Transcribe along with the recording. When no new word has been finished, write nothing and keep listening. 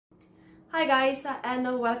Hi guys,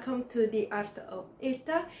 and welcome to the Art of It.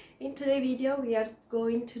 In today's video we are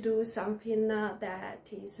going to do something that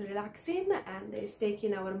is relaxing and is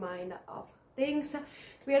taking our mind off things.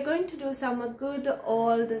 We are going to do some good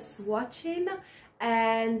old swatching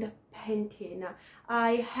and painting.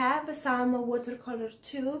 I have some watercolor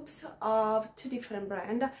tubes of two different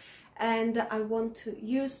brands and I want to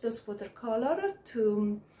use those watercolor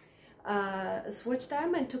to swatch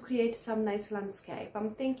them and to create some nice landscape.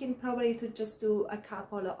 I'm thinking probably to just do a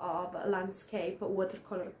couple of landscape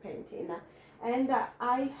watercolor painting, and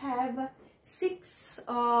I have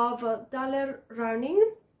 $6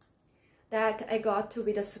 running that I got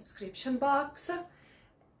with a subscription box.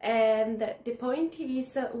 And the point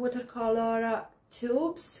is, watercolor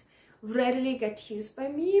tubes rarely get used by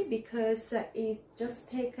me because it just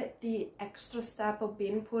takes the extra step of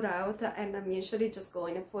being put out, and I'm usually just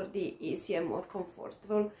going for the easy and more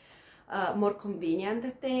comfortable, more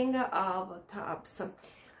convenient thing of tubs.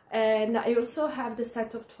 And I also have the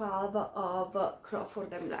set of 12 of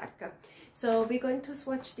Crawford and Black. So we're going to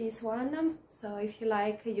swatch this one. So if you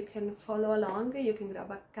like, you can follow along, you can grab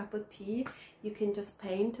a cup of tea, you can just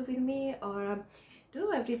paint with me, or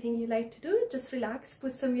do everything you like to do. Just relax,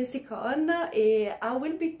 put some music on. I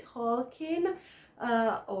will be talking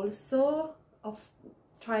also,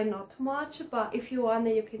 try not much, but if you want,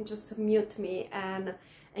 you can just mute me and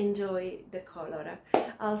enjoy the color.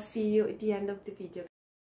 I'll see you at the end of the video.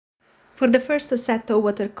 For the first set of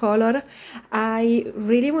watercolor, I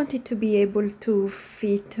really wanted to be able to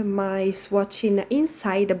fit my swatching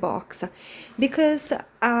inside the box because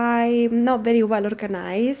I'm not very well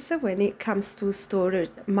organized when it comes to store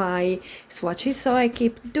my swatches, so I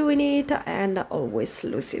keep doing it and always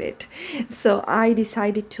losing it. So I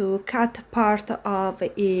decided to cut part of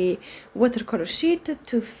a watercolor sheet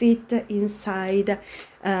to fit inside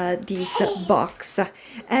this box,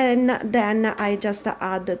 and then I just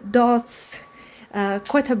add dots.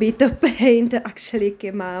 Quite a bit of paint actually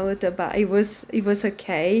came out, but it was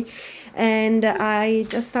okay, and I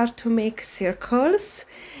just start to make circles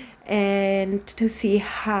and to see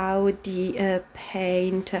how the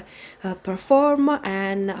paint perform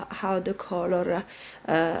and how the color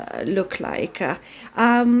look like.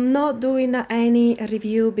 I'm not doing any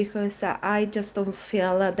review because I just don't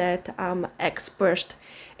feel that I'm expert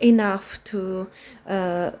enough to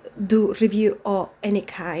do review of any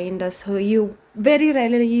kind, so you very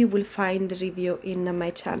rarely will find review in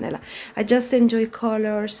my channel. I just enjoy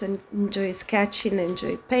colors and enjoy sketching,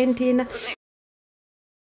 enjoy painting.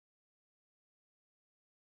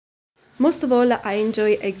 Most of all, I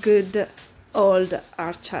enjoy a good old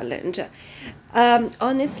art challenge.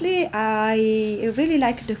 Honestly, I really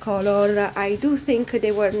like the color. I do think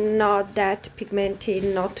they were not that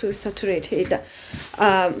pigmented, not too saturated.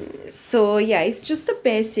 So yeah, it's just a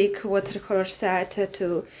basic watercolor set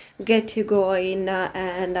to get you going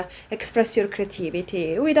and express your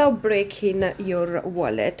creativity without breaking your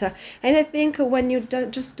wallet. And I think when you're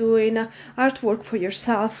just doing artwork for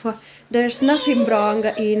yourself, there's nothing wrong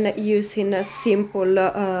in using a simple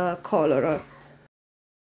color.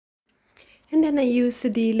 And then I use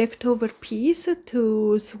the leftover piece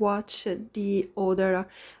to swatch the other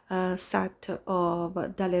set of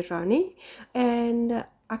Dalerani, and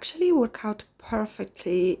actually work out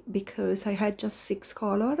perfectly because I had just 6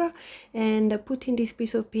 color, and putting this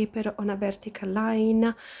piece of paper on a vertical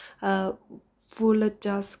line will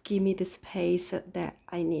just give me the space that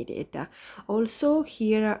I needed. Also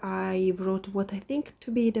here I wrote what I think to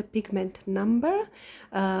be the pigment number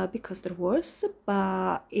because there was,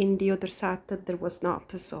 but in the other set there was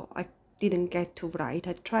not, so I didn't get to write.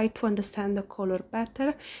 I tried to understand the color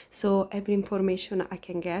better, so every information I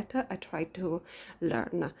can get I try to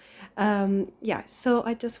learn. Yeah, so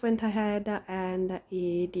I just went ahead and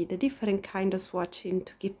did a different kind of swatching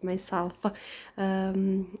to keep myself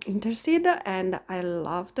interested, and I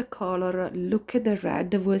love the color. Look at the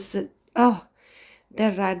red, was oh,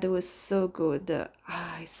 the red was so good.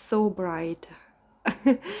 It's so bright.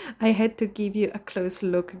 I had to give you a close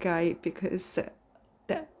look, guys, because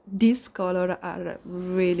these colors are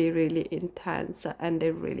really intense and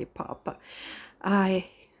they really pop. I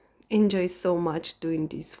enjoy so much doing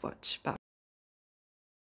this swatch.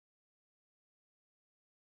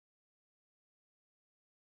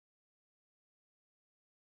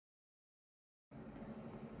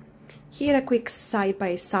 Here a quick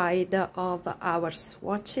side-by-side of our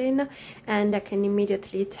swatching, and I can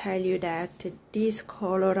immediately tell you that this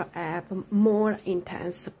color have more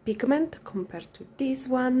intense pigment compared to this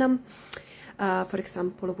one. For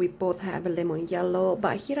example, we both have lemon yellow,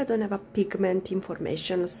 but here I don't have a pigment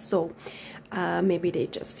information, so maybe they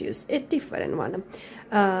just use a different one.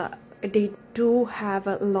 they do have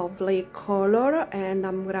a lovely color, and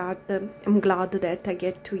I'm glad that I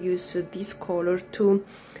get to use this color to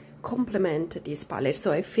complement this palette.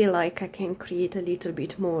 So I feel like I can create a little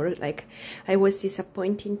bit more. Like, I was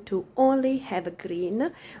disappointed to only have a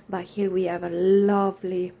green, but here we have a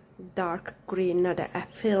lovely dark green that I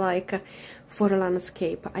feel like for a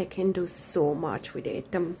landscape I can do so much with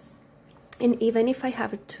it. And even if I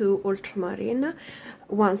have two ultramarine,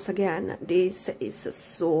 once again, this is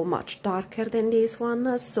so much darker than this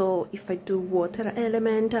one, so if I do water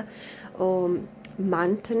element or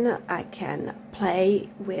mountain, I can play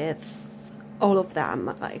with all of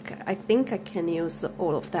them. Like, I think I can use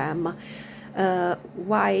all of them.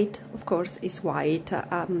 White, of course, is white.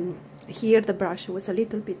 Here the brush was a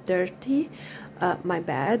little bit dirty, my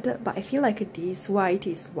bad, but I feel like this white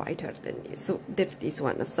is whiter than this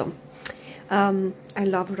one. So I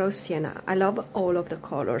love rose sienna. I love all of the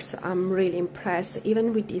colors. I'm really impressed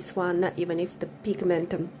even with this one, even if the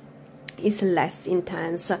pigment is less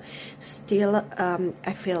intense. Still,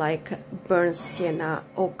 I feel like burnt sienna,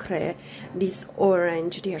 ochre, this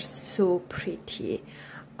orange, they are so pretty.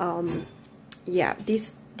 Yeah,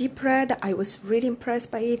 this deep red, I was really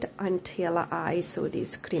impressed by it until I saw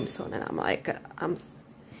this crimson, and I'm like,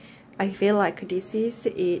 I feel like this is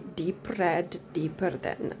a deep red, deeper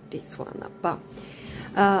than this one. But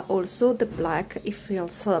also the black, it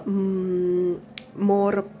feels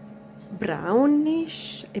more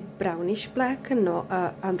brownish, a brownish black, not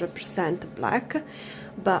 100% black,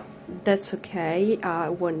 but that's okay. I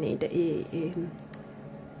won't need a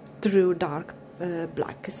true dark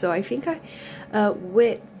black. So I think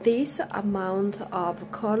with this amount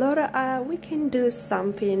of color we can do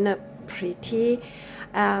something pretty.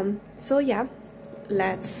 So yeah,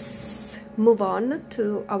 let's move on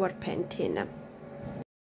to our painting.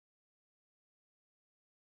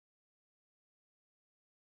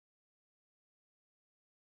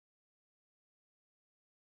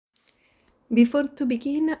 Before to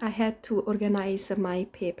begin, I had to organize my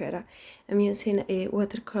paper. I'm using a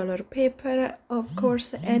watercolor paper, of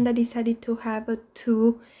course, and I decided to have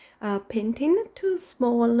two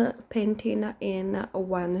small painting in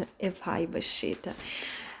one A5 sheet.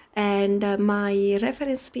 And my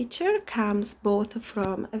reference picture comes both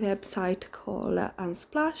from a website called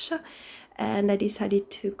Unsplash, and I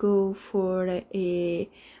decided to go for a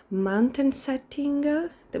mountain setting.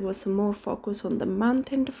 There was more focus on the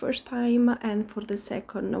mountain the first time, and for the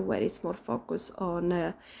second where it's more focus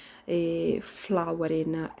on a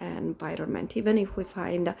flowering environment. Even if we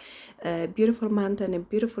find a beautiful mountain, a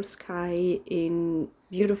beautiful sky, in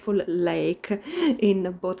beautiful lake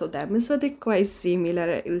in both of them, so they're quite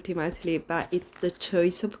similar ultimately, but it's the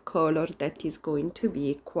choice of color that is going to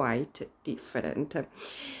be quite different.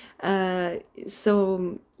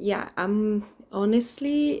 So yeah, I'm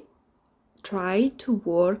honestly try to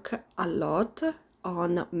work a lot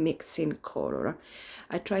on mixing color.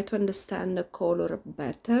 I try to understand the color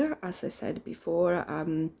better. As I said before,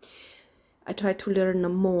 I try to learn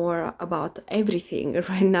more about everything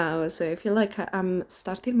right now, so I feel like I'm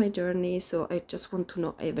starting my journey, so I just want to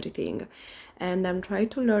know everything, and I'm trying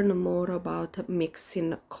to learn more about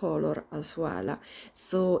mixing color as well.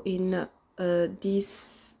 So in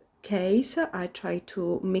this case, I try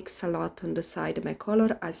to mix a lot on the side of my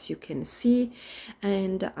color, as you can see,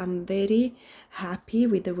 and I'm very happy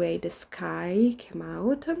with the way the sky came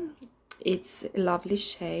out. It's a lovely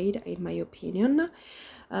shade in my opinion.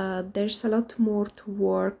 There's a lot more to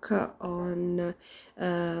work on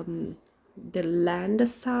the land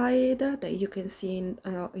side that you can see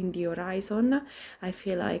in the horizon. I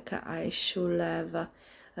feel like I should have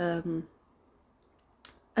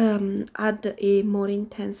add a more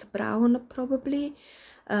intense brown probably.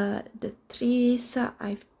 The trees,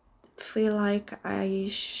 I feel like I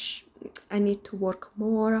need to work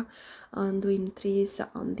more on doing trees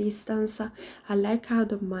on distance. I like how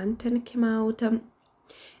the mountain came out,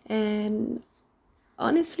 and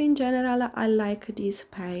honestly in general I like this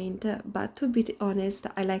paint, but to be honest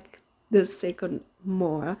I like the second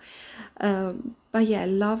more. But yeah,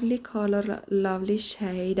 lovely color, lovely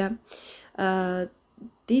shade.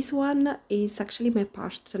 This one is actually my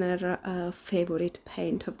partner favorite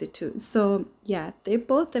paint of the two, so yeah, they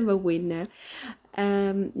both have a winner.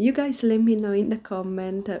 You guys let me know in the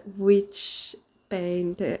comment which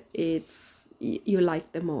paint you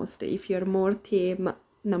like the most, if you're more team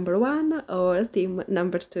number one or team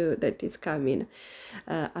number two that is coming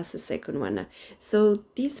as a second one. So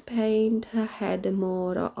this paint had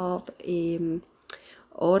more of a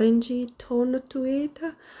orangey tone to it,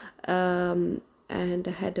 and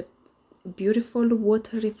had beautiful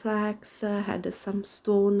water reflex, had some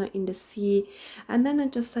stone in the sea, and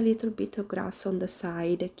then just a little bit of grass on the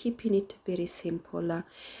side, keeping it very simple.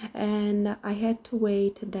 And I had to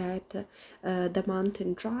wait that the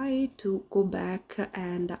mountain dry to go back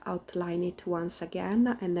and outline it once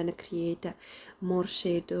again, and then create more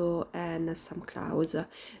shadow and some clouds.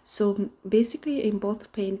 So basically in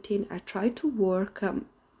both painting I try to work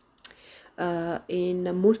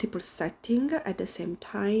in multiple settings at the same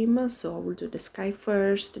time. So I will do the sky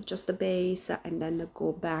first, just the base, and then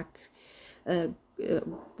go back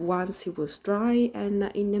once it was dry, and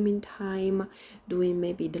in the meantime doing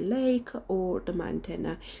maybe the lake or the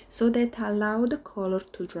mountain, so that allow the color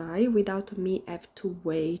to dry without me have to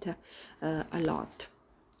wait a lot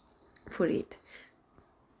for it.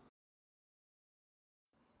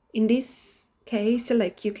 In this case,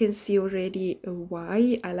 like you can see already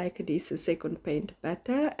why I like this second paint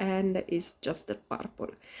better, and it's just the purple.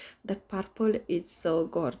 The purple is so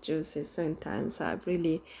gorgeous, it's so intense. I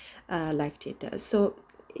really liked it. So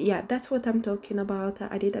yeah, that's what I'm talking about.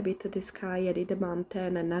 I did a bit of the sky, I did the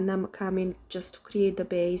mountain, and then I'm coming just to create the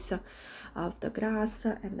base of the grass,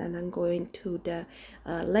 and then I'm going to the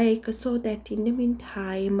lake, so that in the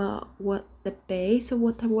meantime what the base of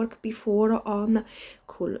what I worked before on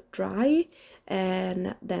could dry,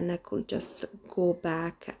 and then I could just go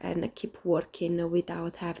back and keep working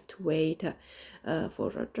without have to wait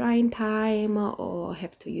for a drying time or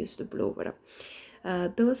have to use the blower.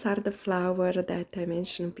 Those are the flowers that I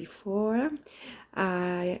mentioned before.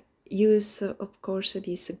 I use of course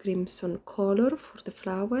this crimson color for the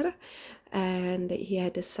flower, and he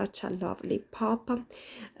had such a lovely pop,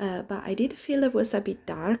 but I did feel it was a bit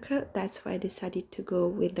dark. That's why I decided to go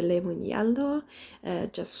with the lemon yellow,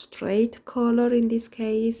 just straight color in this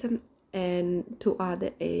case, and to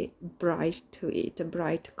add a bright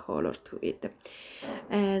color to it.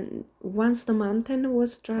 And once the mountain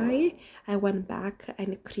was dry, I went back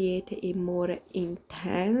and created a more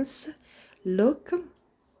intense look,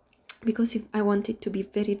 because if I want it to be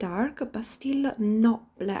very dark but still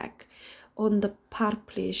not black, on the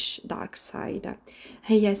purplish dark side.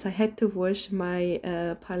 And yes, I had to wash my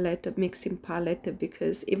mixing palette,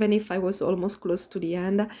 because even if I was almost close to the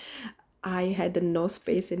end, I had no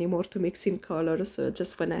space anymore to mix in colors. So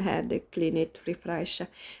just when I had to clean it, refresh,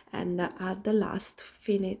 and add the last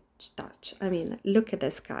finish touch. I mean, look at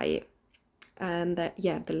the sky. And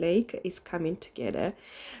yeah, the lake is coming together,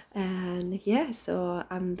 and yeah, so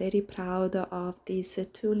I'm very proud of these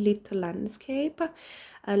two little landscape.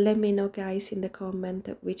 Let me know guys in the comment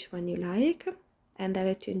which one you like, and I'll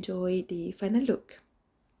let you enjoy the final look.